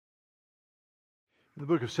In the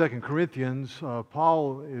book of 2 Corinthians,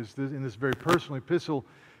 Paul is in this very personal epistle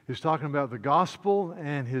is talking about the gospel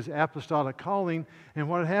and his apostolic calling. And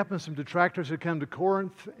what had happened, some detractors had come to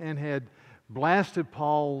Corinth and had blasted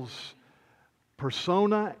Paul's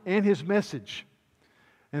persona and his message.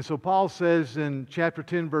 And so Paul says in chapter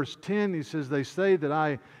 10, verse 10, he says, they say that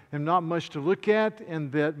I am not much to look at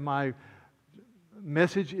and that my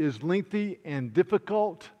message is lengthy and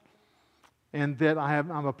difficult and that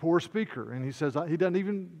I'm a poor speaker. And he says, he doesn't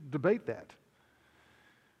even debate that.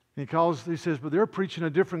 He says, but they're preaching a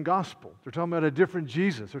different gospel. They're talking about a different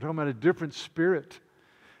Jesus. They're talking about a different spirit.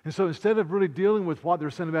 And so instead of really dealing with what they're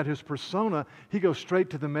saying about his persona, he goes straight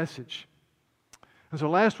to the message. And so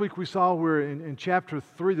last week we saw where in chapter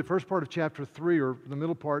 3, the first part of chapter 3, or the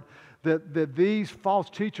middle part, that these false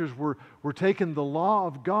teachers were taking the law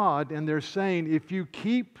of God and they're saying, if you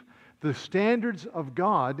keep the standards of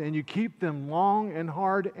God and you keep them long and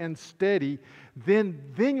hard and steady,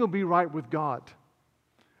 then you'll be right with God.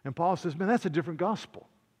 And Paul says, man, that's a different gospel.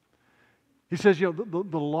 He says,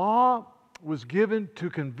 the law was given to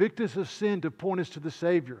convict us of sin, to point us to the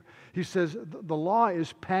Savior. He says, the law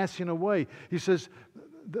is passing away. He says,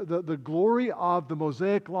 the glory of the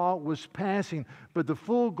Mosaic law was passing, but the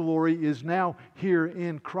full glory is now here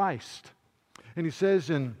in Christ. And he says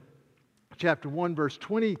in chapter 1, verse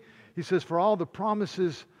 20, he says, for all the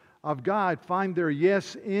promises of God find their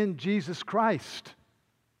yes in Jesus Christ.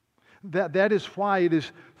 That is why it is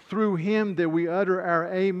through Him that we utter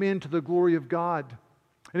our amen to the glory of God.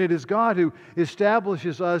 And it is God who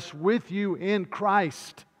establishes us with you in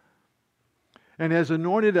Christ and has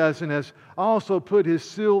anointed us and has also put His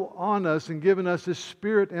seal on us and given us His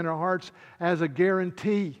Spirit in our hearts as a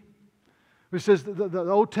guarantee. It says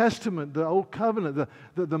the Old Testament, the Old Covenant,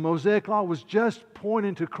 the Mosaic Law was just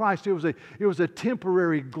pointing to Christ. It was a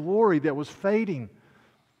temporary glory that was fading.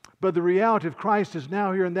 But the reality of Christ is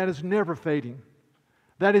now here, and that is never fading.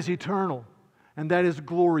 That is eternal, and that is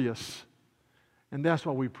glorious. And that's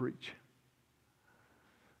what we preach.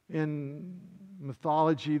 In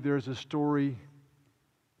mythology, there's a story.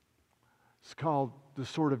 It's called The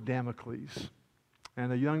Sword of Damocles.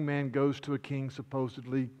 And a young man goes to a king,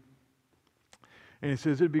 supposedly, and he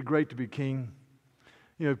says, it'd be great to be king.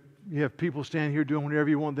 You have people standing here doing whatever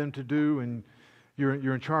you want them to do, and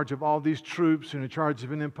you're in charge of all these troops and in charge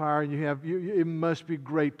of an empire, and it must be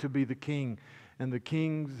great to be the king. And the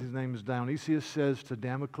king, his name is Dionysius, says to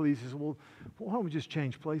Damocles, he says, well, why don't we just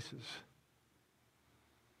change places?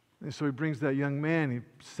 And so he brings that young man, he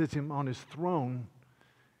sits him on his throne,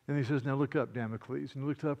 and he says, now look up, Damocles. And he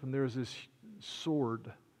looked up, and there's this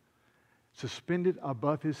sword suspended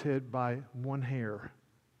above his head by one hair.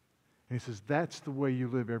 And he says, that's the way you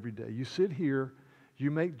live every day. You sit here, you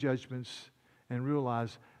make judgments, and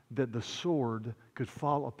realize that the sword could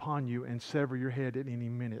fall upon you and sever your head at any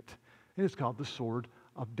minute. And it's called the Sword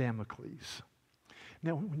of Damocles.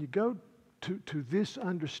 Now, when you go to this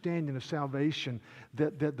understanding of salvation,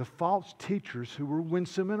 that the false teachers who were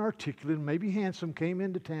winsome and articulate, and maybe handsome, came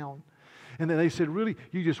into town, and then they said, really,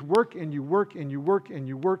 you just work and you work and you work and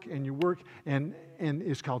you work and you work, and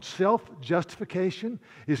it's called self-justification,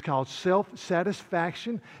 it's called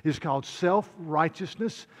self-satisfaction, it's called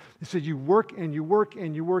self-righteousness. They said you work and you work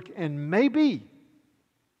and you work, and maybe,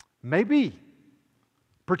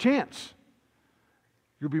 perchance,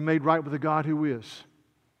 you'll be made right with the God who is.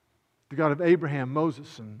 The God of Abraham,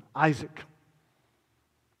 Moses, and Isaac,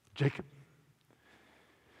 Jacob.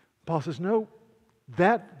 Paul says, no,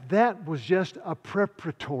 that was just a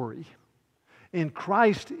preparatory. In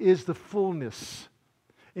Christ is the fullness.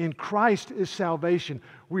 In Christ is salvation.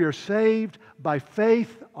 We are saved by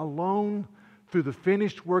faith alone through the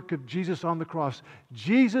finished work of Jesus on the cross.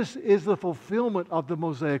 Jesus is the fulfillment of the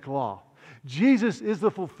Mosaic Law. Jesus is the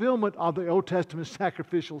fulfillment of the Old Testament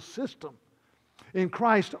sacrificial system. In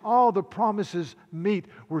Christ, all the promises meet.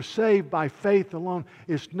 We're saved by faith alone.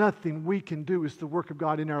 It's nothing we can do. It's the work of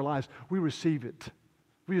God in our lives. We receive it.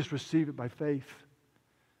 We just receive it by faith.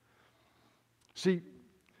 See,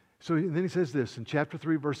 so then he says this in chapter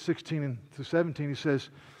 3, verse 16 through 17. He says,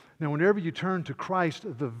 now whenever you turn to Christ,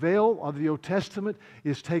 the veil of the Old Testament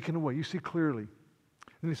is taken away. You see clearly.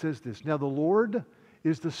 And he says this, now the Lord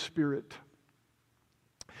is the Spirit.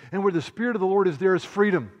 And where the Spirit of the Lord is, there is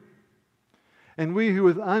freedom. And we who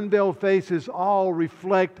with unveiled faces all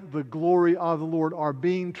reflect the glory of the Lord are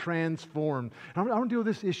being transformed. I want to deal with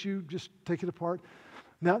this issue, just take it apart.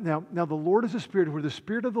 Now, the Lord is the Spirit. Where the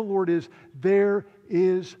Spirit of the Lord is, there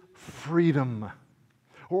is freedom.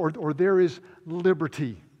 Or there is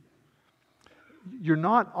liberty. You're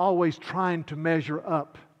not always trying to measure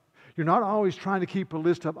up. You're not always trying to keep a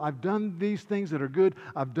list of, I've done these things that are good,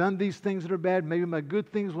 I've done these things that are bad, maybe my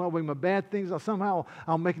good things will outweigh my bad things, somehow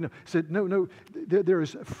I'll make it. He said, no, there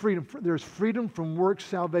is freedom. There's freedom from works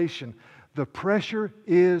salvation. The pressure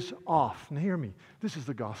is off. Now hear me, this is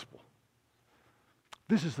the gospel.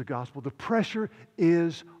 This is the gospel. The pressure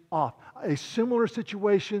is off. A similar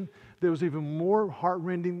situation that was even more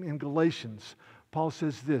heart-rending in Galatians. Paul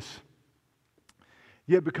says this,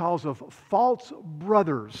 yet because of false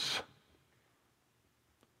brothers,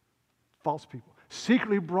 false people,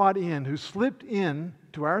 secretly brought in, who slipped in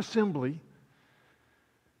to our assembly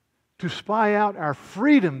to spy out our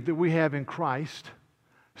freedom that we have in Christ,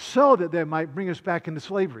 so that they might bring us back into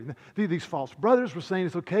slavery. These false brothers were saying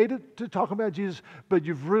it's okay to talk about Jesus, but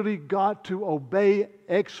you've really got to obey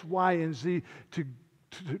X, Y, and Z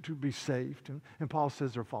to be saved. And Paul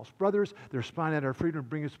says they're false brothers. They're spying out our freedom to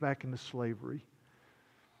bring us back into slavery.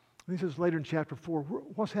 And he says later in chapter 4,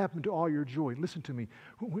 what's happened to all your joy? Listen to me.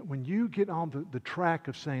 When you get on the track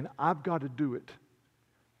of saying, I've got to do it,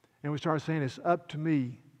 and we start saying it's up to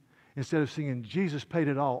me, instead of singing, Jesus paid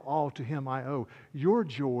it all to Him I owe, your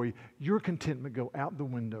joy, your contentment go out the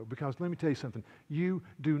window. Because let me tell you something, you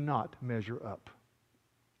do not measure up.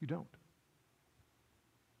 You don't.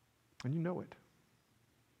 And you know it.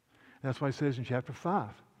 That's why it says in chapter 5,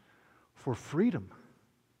 for freedom,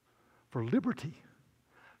 for liberty,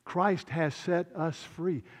 Christ has set us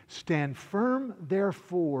free. Stand firm,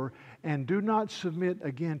 therefore, and do not submit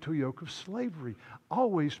again to a yoke of slavery.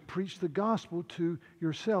 Always preach the gospel to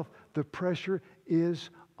yourself. The pressure is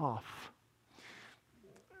off.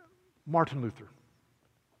 Martin Luther.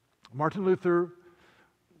 Martin Luther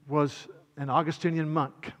was an Augustinian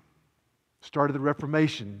monk. Started the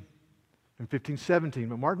Reformation in 1517.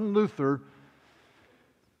 But Martin Luther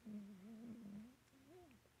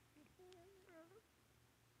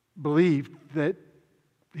believed that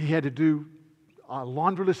he had to do a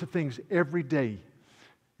laundry list of things every day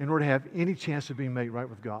in order to have any chance of being made right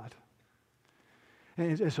with God.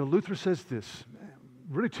 And so Luther says this,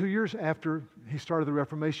 really 2 years after he started the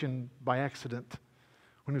Reformation by accident,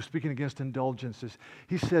 when he was speaking against indulgences.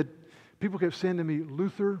 He said, people kept saying to me,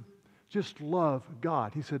 Luther, just love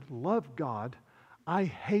God. He said, love God. I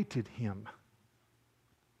hated Him.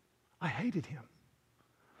 I hated Him.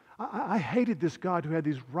 I hated this God who had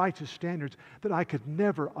these righteous standards that I could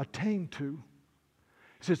never attain to.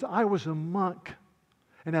 He says, I was a monk,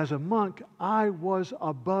 and as a monk, I was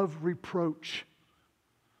above reproach.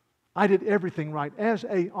 I did everything right as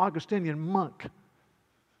an Augustinian monk.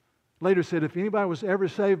 Later said, if anybody was ever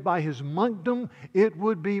saved by his monkdom, it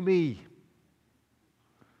would be me.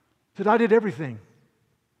 Said, I did everything.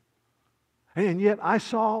 And yet I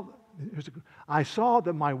saw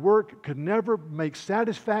that my work could never make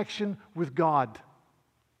satisfaction with God.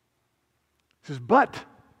 He says, but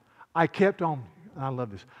I kept on, and I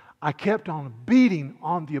love this, I kept on beating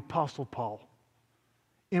on the Apostle Paul.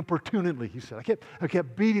 Importunately, he said. I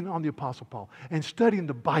kept beating on the Apostle Paul and studying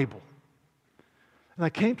the Bible. And I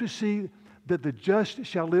came to see that the just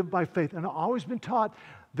shall live by faith. And I've always been taught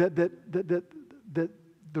that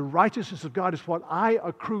the righteousness of God is what I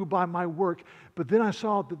accrue by my work. But then I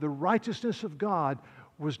saw that the righteousness of God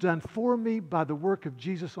was done for me by the work of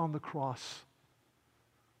Jesus on the cross.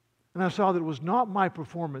 And I saw that it was not my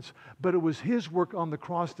performance, but it was His work on the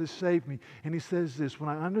cross that saved me. And he says this, when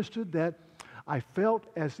I understood that, I felt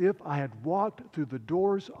as if I had walked through the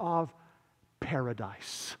doors of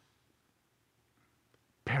paradise.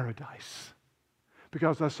 Paradise.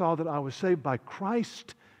 Because I saw that I was saved by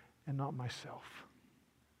Christ and not myself.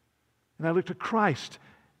 And I looked to Christ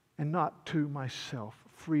and not to myself.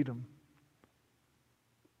 Freedom.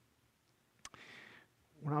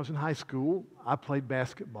 When I was in high school, I played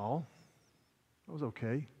basketball. I was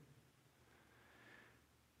okay.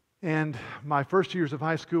 And my first years of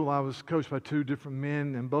high school, I was coached by two different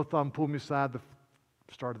men, and both of them pulled me aside the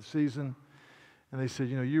start of the season, and they said,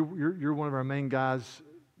 "You know, you're one of our main guys.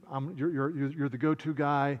 You're the go-to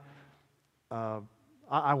guy.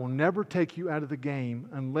 I will never take you out of the game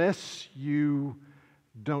unless you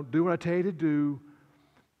don't do what I tell you to do,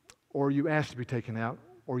 or you ask to be taken out,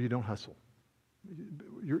 or you don't hustle.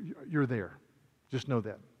 You're there. Just know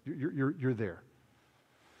that you're there."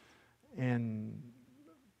 And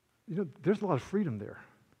you know, there's a lot of freedom there.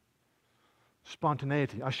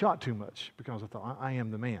 Spontaneity. I shot too much because I thought, I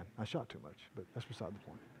am the man. I shot too much, but that's beside the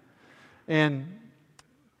point. And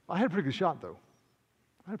I had a pretty good shot, though.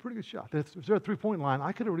 I had a pretty good shot. If there was a three-point line,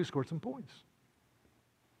 I could have really scored some points.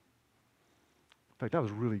 In fact, that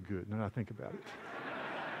was really good, now that I think about it.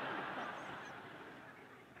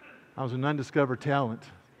 I was an undiscovered talent.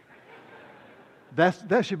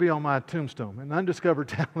 That should be on my tombstone, an undiscovered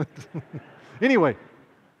talent. Anyway,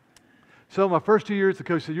 so my first 2 years, the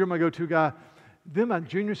coach said, "You're my go-to guy." Then my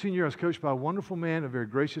junior, senior year, I was coached by a wonderful man, a very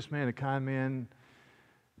gracious man, a kind man.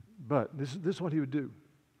 But this is what he would do.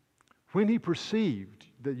 When he perceived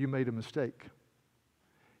that you made a mistake,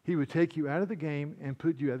 he would take you out of the game and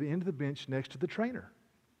put you at the end of the bench next to the trainer.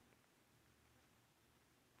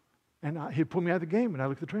 And he'd pull me out of the game, and I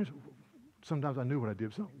looked at the trainer. Sometimes I knew what I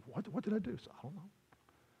did. So what did I do? So, I don't know.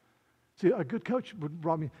 See, a good coach would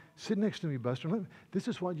brought me, sit next to me, Buster. This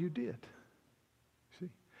is what you did. See,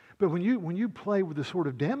 but when you play with the sword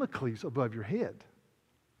of Damocles above your head,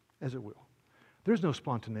 as it will, there's no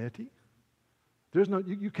spontaneity. There's no.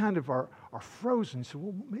 You kind of are frozen. So,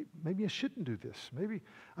 well, maybe I shouldn't do this. Maybe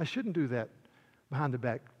I shouldn't do that behind the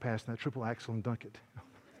back pass and that triple axel and dunk it.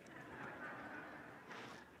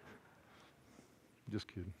 Just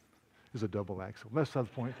kidding. It's a double axle. That's not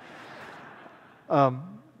the point. I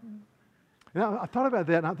thought about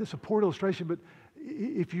that. Now, this is a poor illustration, but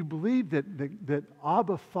if you believe that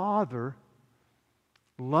Abba Father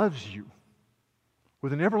loves you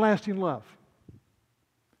with an everlasting love,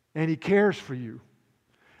 and He cares for you,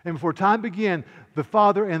 and before time began, the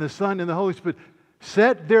Father and the Son and the Holy Spirit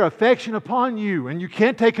set their affection upon you, and you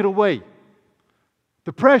can't take it away.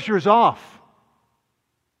 The pressure is off.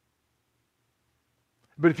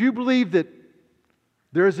 But if you believe that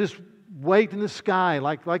there is this weight in the sky,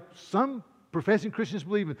 like some professing Christians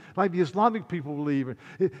believe, in, like the Islamic people believe,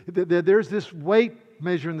 that there's this weight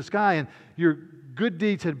measure in the sky, and your good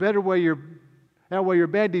deeds had better outweigh your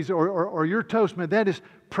bad deeds, or you're toast, man, that is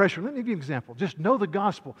pressure. Let me give you an example. Just know the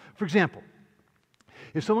gospel. For example,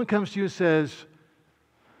 if someone comes to you and says,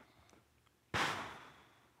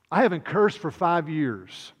 "I haven't cursed for 5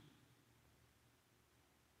 years.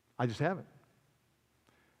 I just haven't.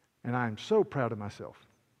 And I'm so proud of myself.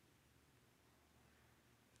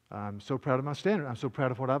 I'm so proud of my standard. I'm so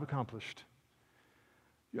proud of what I've accomplished."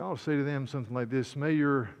 You ought to say to them something like this: "May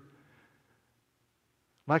your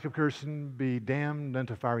lack of cursing be damned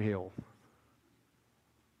unto fiery hell."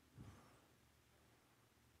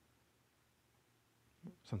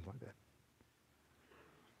 Something like that.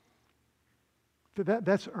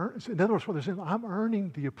 That's in other words, what they're saying, I'm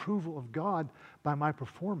earning the approval of God by my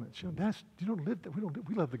performance. You don't live that.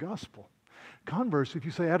 We love the gospel. Conversely, if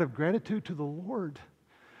you say, "Out of gratitude to the Lord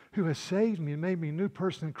who has saved me and made me a new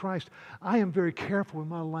person in Christ," I am very careful with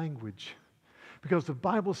my language. Because the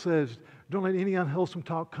Bible says, "Don't let any unwholesome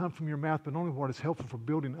talk come from your mouth, but only what is helpful for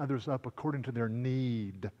building others up according to their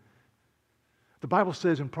need." The Bible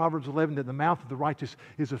says in Proverbs 11 that the mouth of the righteous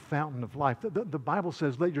is a fountain of life. The Bible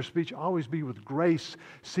says, "Let your speech always be with grace,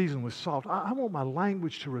 seasoned with salt." I want my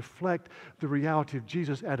language to reflect the reality of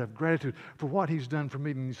Jesus out of gratitude for what He's done for me.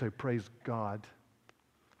 And you say, "Praise God."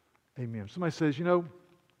 Amen. Somebody says, another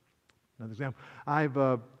example,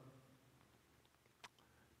 I've,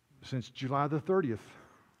 since July the 30th,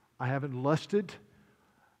 I haven't lusted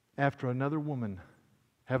after another woman.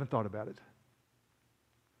 Haven't thought about it.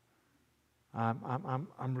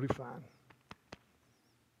 I'm really fine.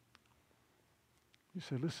 You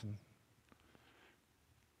say, "Listen,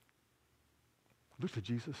 look to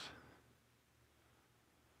Jesus.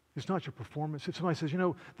 It's not your performance." If somebody says,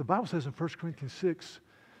 the Bible says in 1 Corinthians 6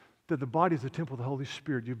 that the body is the temple of the Holy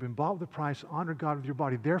Spirit. You've been bought with a price. Honor God with your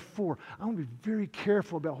body. Therefore, I want to be very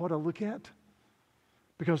careful about what I look at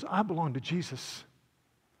because I belong to Jesus.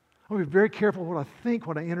 I want to be very careful what I think,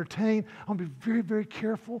 what I entertain. I want to be very, very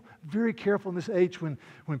careful in this age when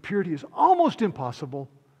purity is almost impossible.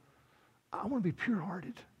 I want to be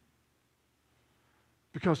pure-hearted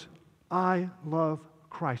because I love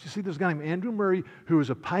Christ. You see, there's a guy named Andrew Murray who was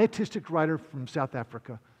a pietistic writer from South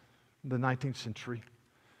Africa in the 19th century.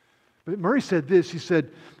 But Murray said this, he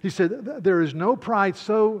said, "There is no pride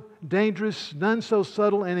so dangerous, none so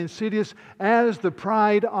subtle and insidious as the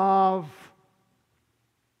pride of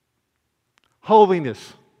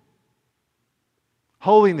holiness."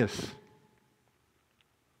 Holiness.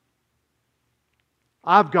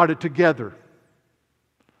 I've got it together.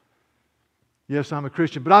 Yes, I'm a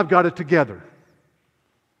Christian, but I've got it together.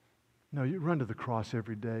 No, you run to the cross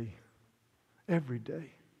every day. Every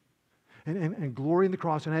day. And glory in the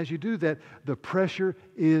cross. And as you do that, the pressure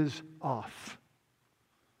is off.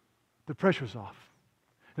 The pressure is off.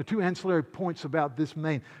 The two ancillary points about this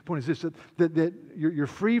main point is this, that you're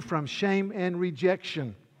free from shame and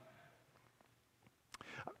rejection.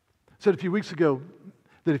 I said a few weeks ago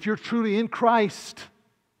that if you're truly in Christ,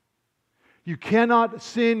 you cannot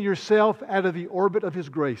sin yourself out of the orbit of His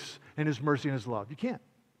grace and His mercy and His love. You can't.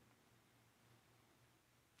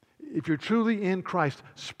 If you're truly in Christ,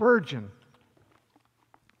 Spurgeon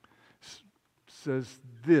says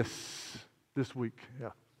this week. Yeah.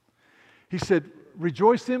 He said,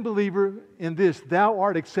 rejoice then, believer, in this, thou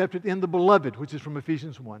art accepted in the beloved, which is from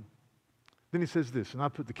Ephesians 1. Then he says this, and I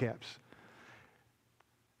put the caps.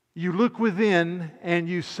 You look within and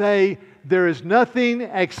you say, there is nothing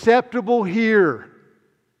acceptable here.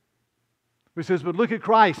 He says, but look at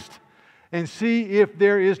Christ and see if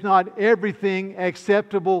there is not everything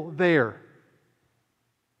acceptable there.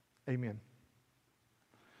 Amen.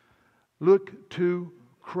 Look to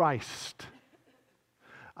Christ.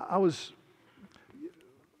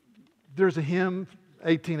 There's a hymn,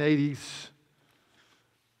 1880s.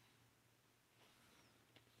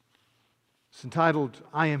 It's entitled,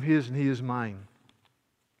 I am His and He is mine.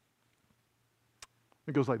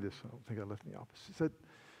 It goes like this. I don't think I left in the office. It said,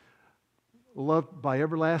 loved by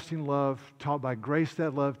everlasting love, taught by grace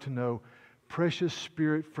that love to know, precious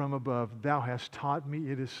Spirit from above, Thou hast taught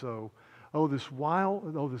me it is so. Oh, this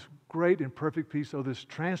great and perfect peace, oh, this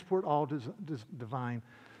transport all divine.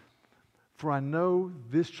 For I know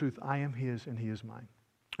this truth, I am His and He is mine.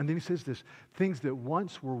 And then he says this, things that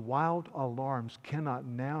once were wild alarms cannot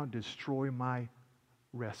now destroy my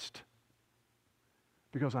rest.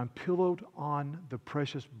 Because I'm pillowed on the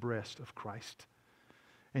precious breast of Christ.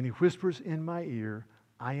 And He whispers in my ear,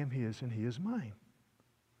 I am His and He is mine.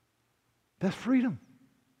 That's freedom.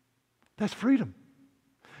 That's freedom.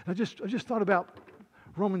 I just thought about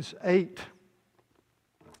Romans 8.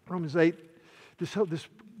 Romans 8, this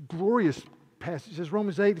glorious passage. It says,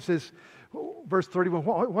 Romans 8, it says, verse 31,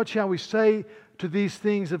 what shall we say to these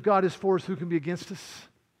things? If God is for us, who can be against us?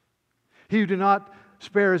 He who did not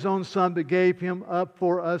spare His own Son, but gave Him up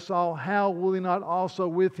for us all, how will He not also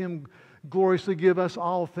with Him gloriously give us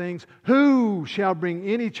all things? Who shall bring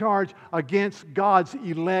any charge against God's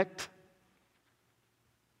elect?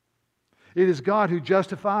 It is God who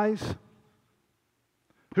justifies.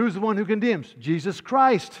 Who's the one who condemns? Jesus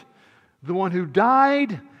Christ, the one who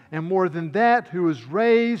died, and more than that, who was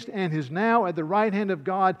raised and is now at the right hand of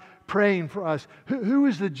God praying for us. Who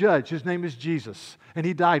is the judge? His name is Jesus, and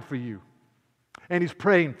He died for you, and He's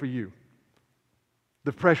praying for you.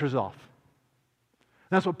 The pressure's off.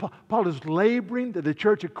 That's what Paul is laboring that the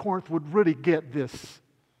church at Corinth would really get this.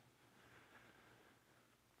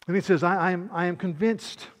 And he says, I am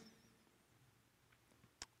convinced.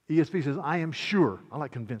 ESV says, I am sure. I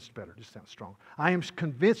like convinced better, just sounds strong. I am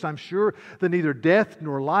convinced, I'm sure, that neither death,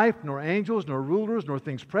 nor life, nor angels, nor rulers, nor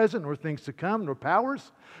things present, nor things to come, nor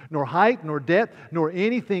powers, nor height, nor depth, nor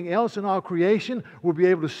anything else in all creation will be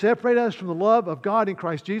able to separate us from the love of God in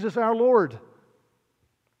Christ Jesus our Lord.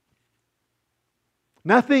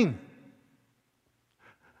 Nothing.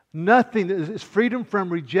 Nothing is freedom from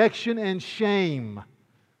rejection and shame.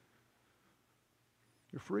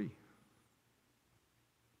 You're free.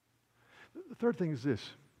 The third thing is this.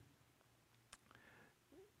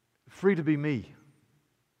 Free to be me.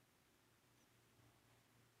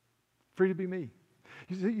 Free to be me.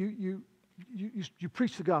 You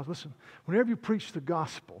preach the gospel. Listen, whenever you preach the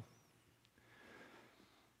gospel,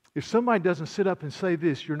 if somebody doesn't sit up and say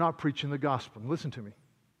this, you're not preaching the gospel. Listen to me.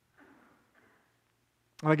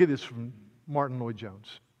 And I get this from Martin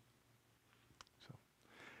Lloyd-Jones. So,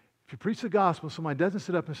 if you preach the gospel, somebody doesn't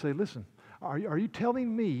sit up and say, listen, are you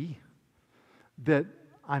telling me that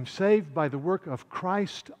I'm saved by the work of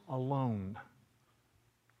Christ alone?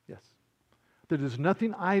 Yes. That there's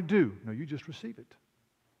nothing I do. No, you just receive it.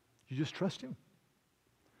 You just trust Him.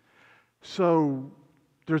 So,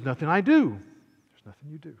 there's nothing I do. There's nothing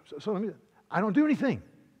you do. So I don't do anything.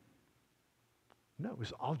 No,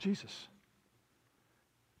 it's all Jesus.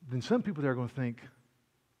 Then some people there are going to think,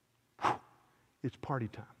 it's party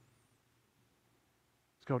time.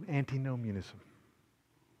 It's called antinomianism.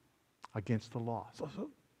 Against the law. So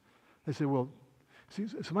they say, well, see,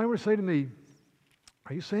 somebody were to say to me,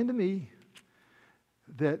 are you saying to me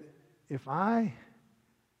that if I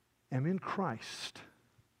am in Christ,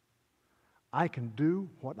 I can do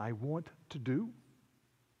what I want to do?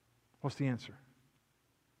 What's the answer?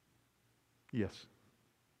 Yes.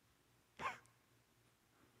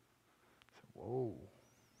 Whoa.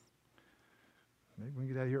 Maybe we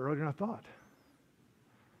can get out of here earlier than I thought.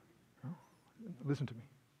 Well, listen to me.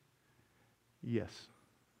 Yes.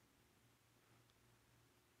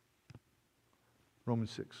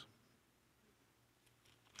 Romans 6.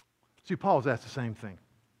 See, Paul's asked the same thing.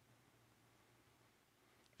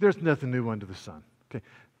 There's nothing new under the sun. Okay.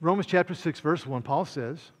 Romans chapter 6, verse 1, Paul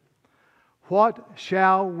says, what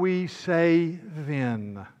shall we say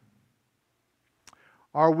then?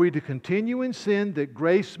 Are we to continue in sin that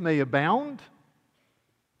grace may abound?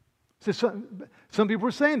 So some people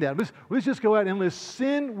are saying that. Let's just go out and let's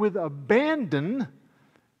sin with abandon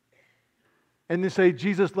and then say,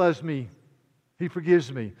 Jesus loves me. He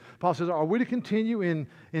forgives me. Paul says, are we to continue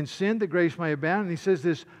in sin that grace may abound? And he says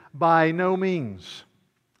this, by no means.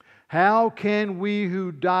 How can we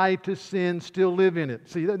who die to sin still live in it?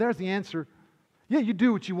 See, there's the answer. Yeah, you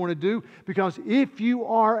do what you want to do, because if you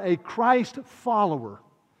are a Christ follower,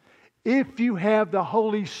 if you have the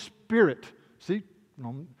Holy Spirit, see,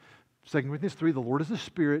 2 Corinthians 3, the Lord is the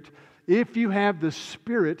Spirit. If you have the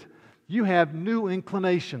Spirit, you have new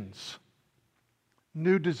inclinations,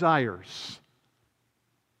 new desires.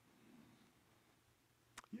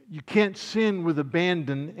 You can't sin with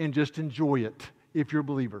abandon and just enjoy it if you're a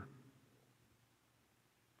believer.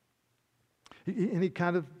 And he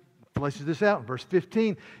kind of fleshes this out in verse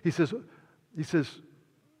 15. He says,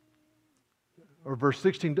 or verse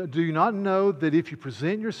 16, do you not know that if you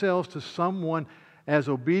present yourselves to someone as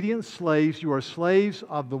obedient slaves, you are slaves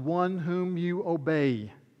of the one whom you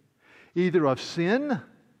obey, either of sin,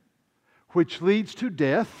 which leads to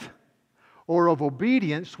death, or of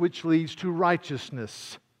obedience, which leads to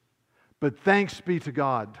righteousness. But thanks be to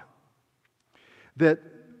God that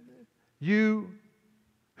you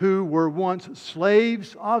who were once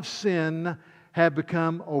slaves of sin have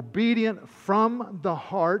become obedient from the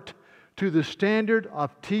heart to the standard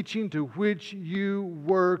of teaching to which you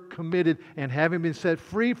were committed, and having been set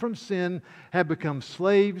free from sin, have become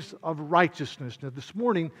slaves of righteousness. Now, this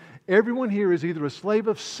morning, everyone here is either a slave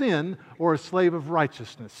of sin or a slave of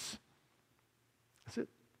righteousness. That's it.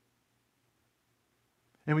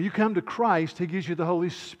 And when you come to Christ, He gives you the Holy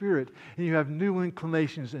Spirit, and you have new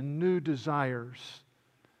inclinations and new desires.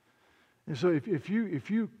 And so if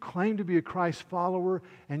you claim to be a Christ follower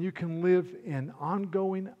and you can live in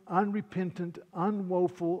ongoing, unrepentant,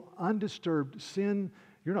 unwoeful, undisturbed sin,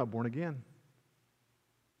 you're not born again.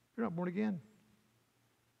 You're not born again.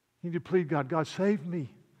 You need to plead God, God, save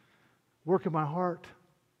me. Work in my heart.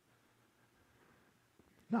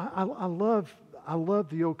 Now, I love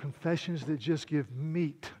the old confessions that just give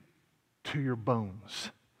meat to your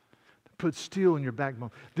bones, put steel in your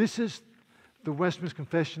backbone. This is the Westminster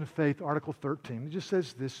Confession of Faith, Article 13. It just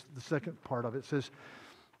says this, the second part of it says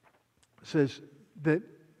that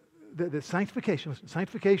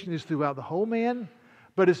sanctification is throughout the whole man,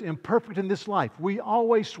 but is imperfect in this life. We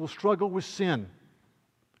always will struggle with sin.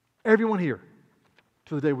 Everyone here,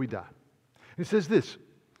 till the day we die. It says this,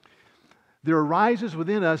 there arises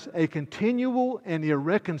within us a continual and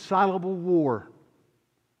irreconcilable war.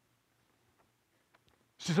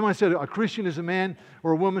 So somebody said a Christian is a man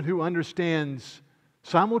or a woman who understands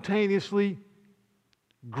simultaneously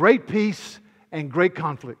great peace and great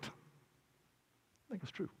conflict. I think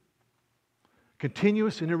it's true.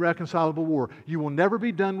 Continuous and irreconcilable war. You will never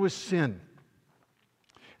be done with sin. And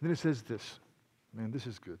then it says this. Man, this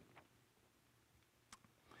is good.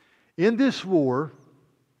 In this war,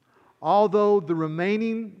 although the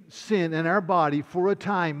remaining sin in our body for a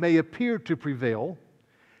time may appear to prevail,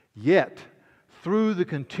 yet through the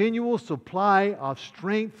continual supply of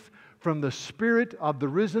strength from the Spirit of the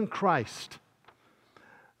risen Christ,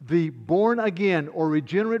 the born again or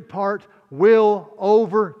regenerate part will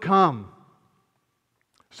overcome.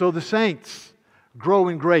 So the saints grow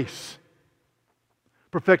in grace,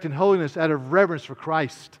 perfecting holiness out of reverence for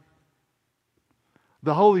Christ.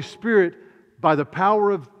 The Holy Spirit, by the power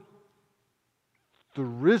of the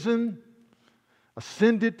risen,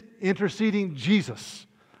 ascended, interceding Jesus,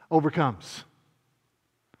 overcomes.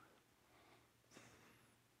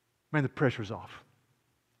 Man, the pressure's off.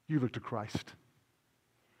 You look to Christ.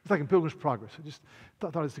 It's like in Pilgrim's Progress. I just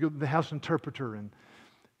thought it's to go to the house interpreter,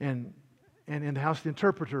 and in the house of the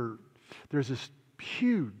interpreter, there's this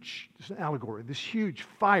huge, it's an allegory, this huge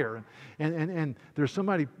fire, and there's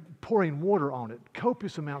somebody pouring water on it,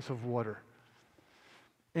 copious amounts of water.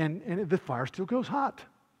 And the fire still goes hot.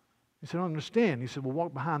 He said, I don't understand. He said, well,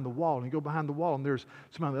 walk behind the wall. And you go behind the wall, and there's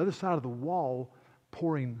somebody on the other side of the wall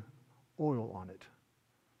pouring oil on it.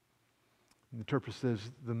 And the interpreter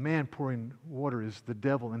says, the man pouring water is the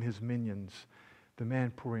devil and his minions. The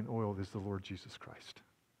man pouring oil is the Lord Jesus Christ.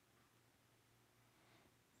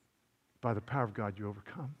 By the power of God, you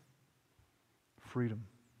overcome. Freedom.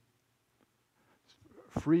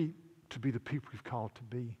 Free to be the people you've called to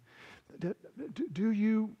be. Do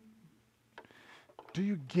you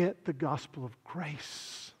get the gospel of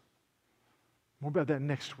grace? More about that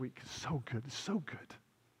next week. It's so good. It's so good.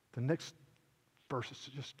 The next verse is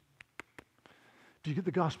just, do you get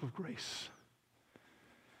the gospel of grace?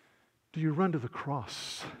 Do you run to the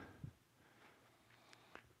cross?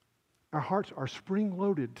 Our hearts are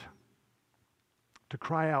spring-loaded to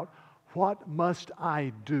cry out, what must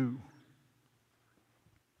I do?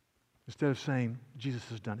 Instead of saying, Jesus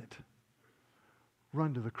has done it.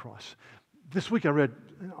 Run to the cross. This week I read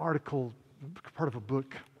an article, part of a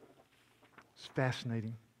book. It's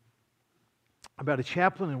fascinating. About a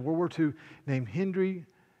chaplain in World War II named Henry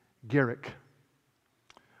Garrick.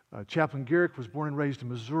 Chaplain Garrick was born and raised in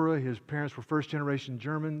Missouri. His parents were first-generation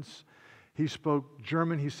Germans. He spoke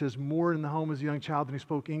German, he says, more in the home as a young child than he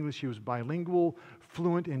spoke English. He was bilingual,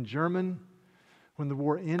 fluent in German. When the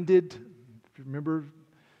war ended, if you remember,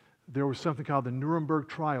 there was something called the Nuremberg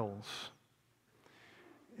Trials.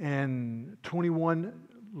 And 21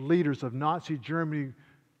 leaders of Nazi Germany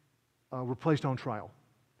were placed on trial.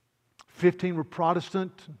 15 were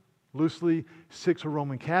Protestant, loosely, 6 were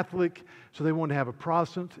Roman Catholic. So they wanted to have a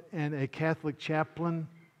Protestant and a Catholic chaplain.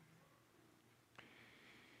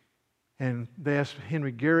 And they asked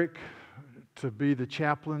Henry Garrick to be the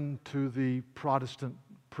chaplain to the Protestant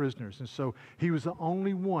prisoners. And so he was the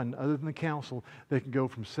only one, other than the council, that could go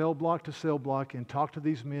from cell block to cell block and talk to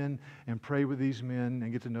these men and pray with these men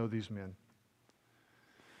and get to know these men.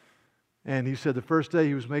 And he said the first day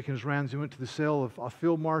he was making his rounds, he went to the cell of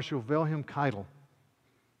Field Marshal Wilhelm Keitel,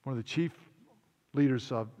 one of the chief leaders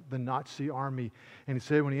of the Nazi army. And he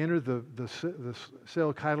said when he entered the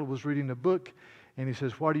cell, Keitel was reading a book. And he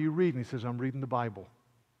says, "What are you reading?" He says, "I'm reading the Bible."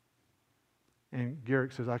 And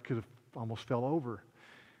Garrick says, "I could have almost fell over."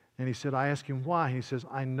 And he said, I asked him why. And he says,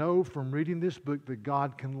 "I know from reading this book that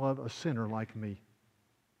God can love a sinner like me."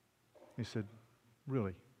 He said,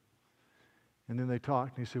 "Really?" And then they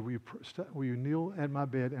talked, and he said, will you kneel at my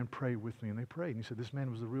bed and pray with me? And they prayed. And he said, this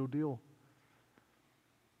man was the real deal.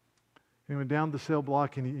 He went down the cell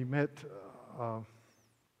block, and he met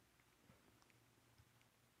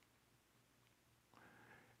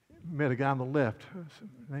a guy on the left.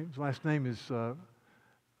 His last name is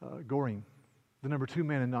Göring, the number 2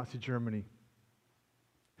 man in Nazi Germany,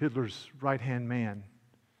 Hitler's right-hand man.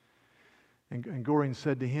 And Göring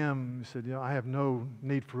said to him, he said, I have no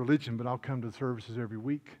need for religion, but I'll come to the services every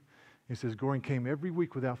week. He says Göring came every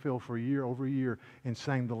week without fail for over a year, and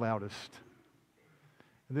sang the loudest.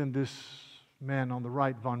 And then this man on the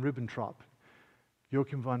right, von Ribbentrop,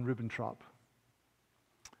 Joachim von Ribbentrop,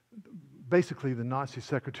 basically the Nazi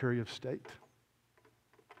Secretary of State,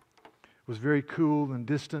 was very cool and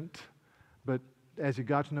distant, but as he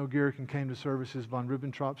got to know Garrick and came to services, von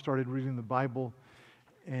Ribbentrop started reading the Bible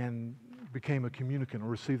and became a communicant, or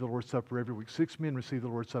received the Lord's Supper every week. 6 men received the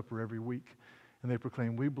Lord's Supper every week, and they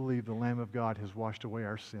proclaimed, "We believe the Lamb of God has washed away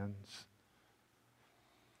our sins."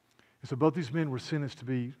 And so both these men were sentenced to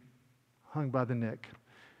be hung by the neck.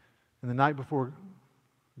 And the night before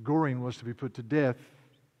Göring was to be put to death,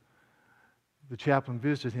 the chaplain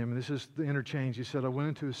visited him, and this is the interchange. He said, I went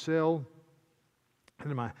into his cell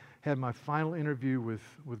and I had my final interview with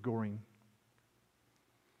Göring.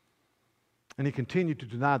 And he continued to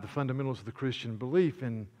deny the fundamentals of the Christian belief.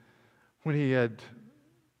 And when he had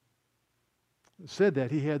said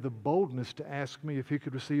that, he had the boldness to ask me if he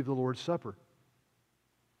could receive the Lord's Supper.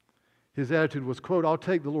 His attitude was, quote, "I'll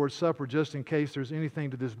take the Lord's Supper just in case there's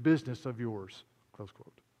anything to this business of yours," close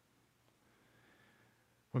quote.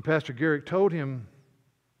 When Pastor Garrick told him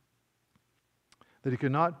that he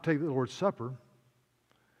could not take the Lord's Supper,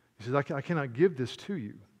 he says, I cannot give this to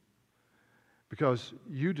you because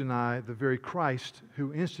you deny the very Christ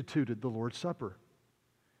who instituted the Lord's Supper.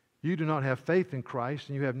 You do not have faith in Christ,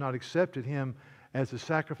 and you have not accepted Him as a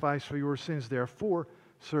sacrifice for your sins. Therefore,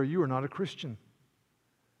 sir, you are not a Christian.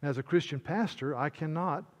 As a Christian pastor, I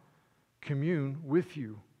cannot commune with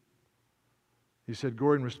you. He said,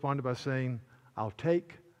 Göring responded by saying, I'll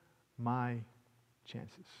take my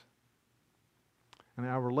chances. An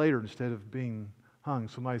hour later, instead of being hung,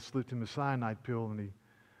 somebody slipped him a cyanide pill and he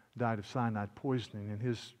died of cyanide poisoning, and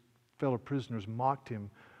his fellow prisoners mocked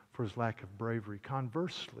him for his lack of bravery.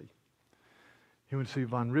 Conversely, he went to see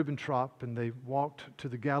von Ribbentrop, and they walked to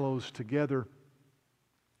the gallows together,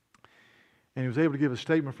 and he was able to give a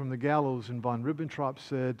statement from the gallows, and von Ribbentrop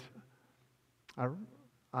said,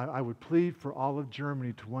 I would plead for all of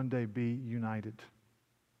Germany to one day be united.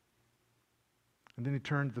 And then he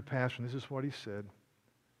turned to the pastor, and this is what he said.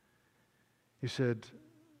 He said,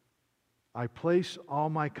 I place all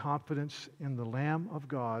my confidence in the Lamb of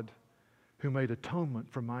God who made atonement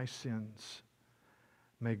for my sins.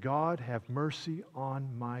 May God have mercy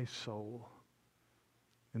on my soul.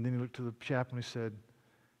 And then he looked to the chaplain and he said,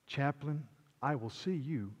 Chaplain, I will see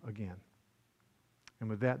you again. And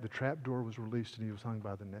with that, the trap door was released and he was hung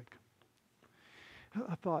by the neck.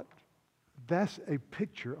 I thought, that's a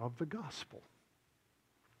picture of the gospel.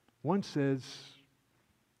 One says,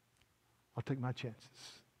 I'll take my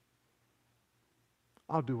chances.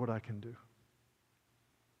 I'll do what I can do.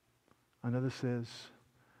 Another says,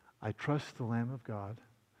 I trust the Lamb of God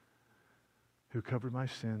who covered my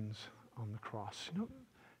sins on the cross.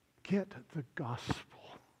 Get the gospel.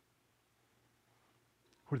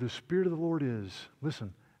 Where the Spirit of the Lord is,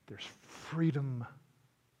 listen, there's freedom.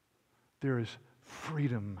 There is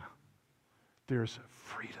freedom. There's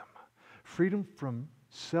freedom. Freedom from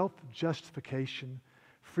self-justification,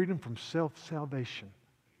 freedom from self-salvation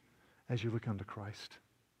as you look unto Christ.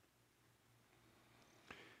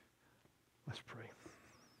 Let's pray.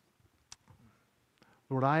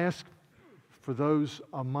 Lord, I ask for those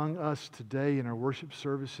among us today in our worship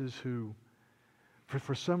services who,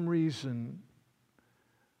 for some reason,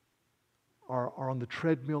 are on the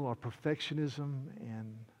treadmill of perfectionism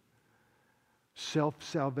and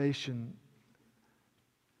self-salvation,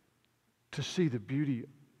 to see the beauty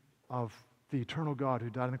of the eternal God who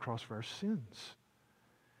died on the cross for our sins.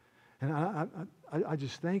 And I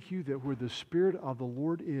just thank you that where the Spirit of the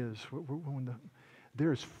Lord is,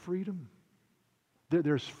 there is freedom.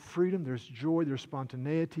 There's freedom, there's joy, there's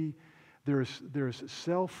spontaneity, there's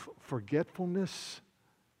self-forgetfulness.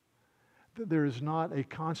 There is not a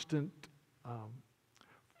constant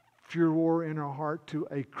furor in our heart to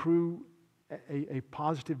accrue a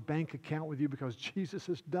positive bank account with you because Jesus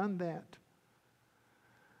has done that.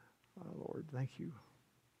 Oh, Lord, thank you.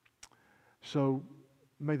 So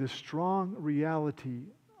may the strong reality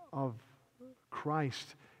of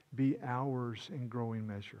Christ be ours in growing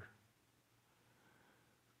measure.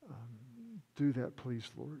 Do that,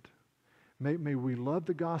 please, Lord. May we love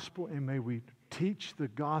the gospel and may we teach the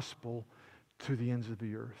gospel to the ends of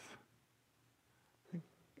the earth.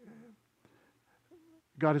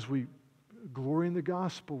 God, as we glory in the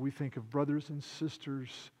gospel, we think of brothers and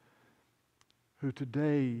sisters who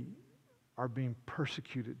today are being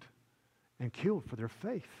persecuted and killed for their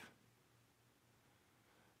faith.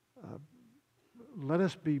 Let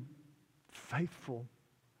us be faithful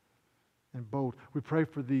and bold. We pray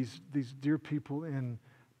for these dear people in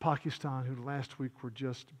Pakistan who last week were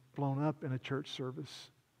just blown up in a church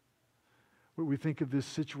service. We think of this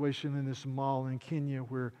situation in this mall in Kenya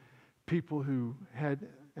where people who had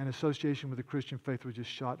an association with the Christian faith were just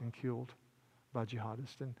shot and killed by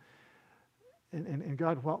jihadists. And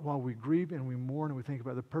God, while we grieve and we mourn and we think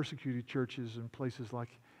about the persecuted churches in places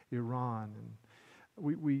like Iran, and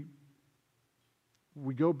we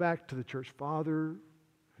go back to the church father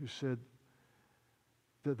who said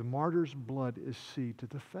that the martyr's blood is seed to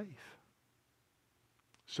the faith.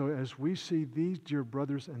 So as we see these dear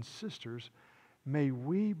brothers and sisters, may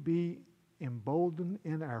we be emboldened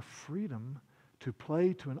in our freedom to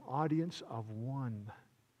play to an audience of one.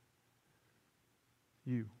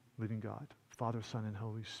 You, living God, Father, Son, and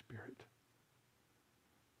Holy Spirit.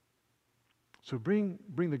 So bring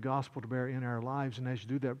the gospel to bear in our lives, and as you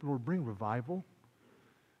do that, Lord, bring revival.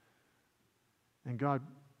 And God,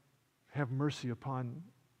 have mercy upon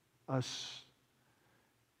us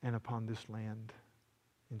and upon this land.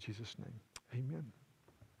 In Jesus' name, amen.